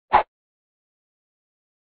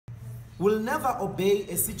will never obey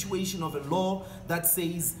a situation of a law that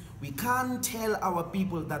says we can't tell our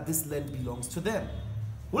people that this land belongs to them.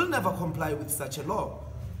 We'll never comply with such a law.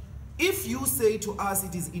 If you say to us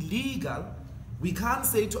it is illegal, we can't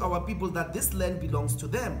say to our people that this land belongs to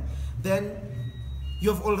them, then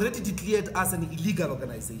you have already declared us an illegal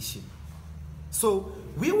organization. So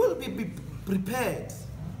we will be prepared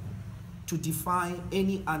to defy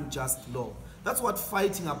any unjust law. That's what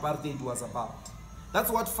fighting apartheid was about. That's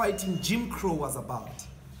what fighting Jim Crow was about.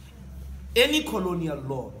 Any colonial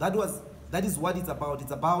law, that is what it's about.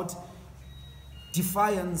 It's about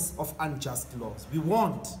defiance of unjust laws. We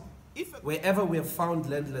want, wherever we have found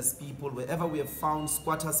landless people, wherever we have found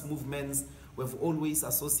squatters movements, we've always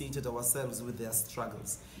associated ourselves with their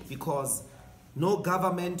struggles, because no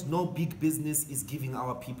government, no big business is giving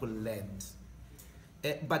our people land.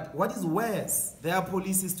 But what is worse, their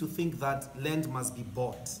policy is to think that land must be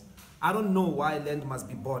bought. I don't know why land must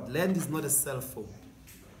be bought. Land is not a cell phone.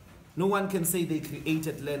 No one can say they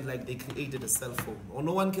created land like they created a cell phone. Or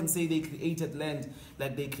no one can say they created land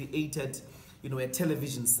like they created, a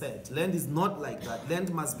television set. Land is not like that.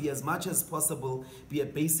 Land must be, as much as possible, be a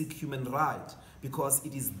basic human right, because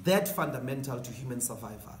it is that fundamental to human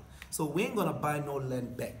survival. So we ain't gonna buy no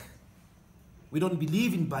land back. We don't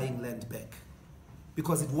believe in buying land back,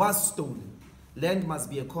 because it was stolen. Land must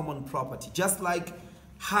be a common property. Just like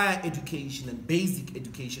higher education and basic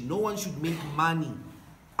education, no one should make money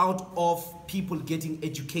out of people getting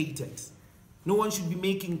educated. No one should be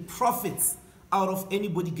making profits out of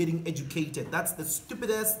anybody getting educated. That's the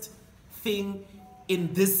stupidest thing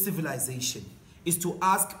in this civilization, is to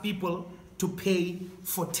ask people to pay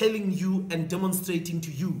for telling you and demonstrating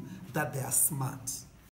to you that they are smart.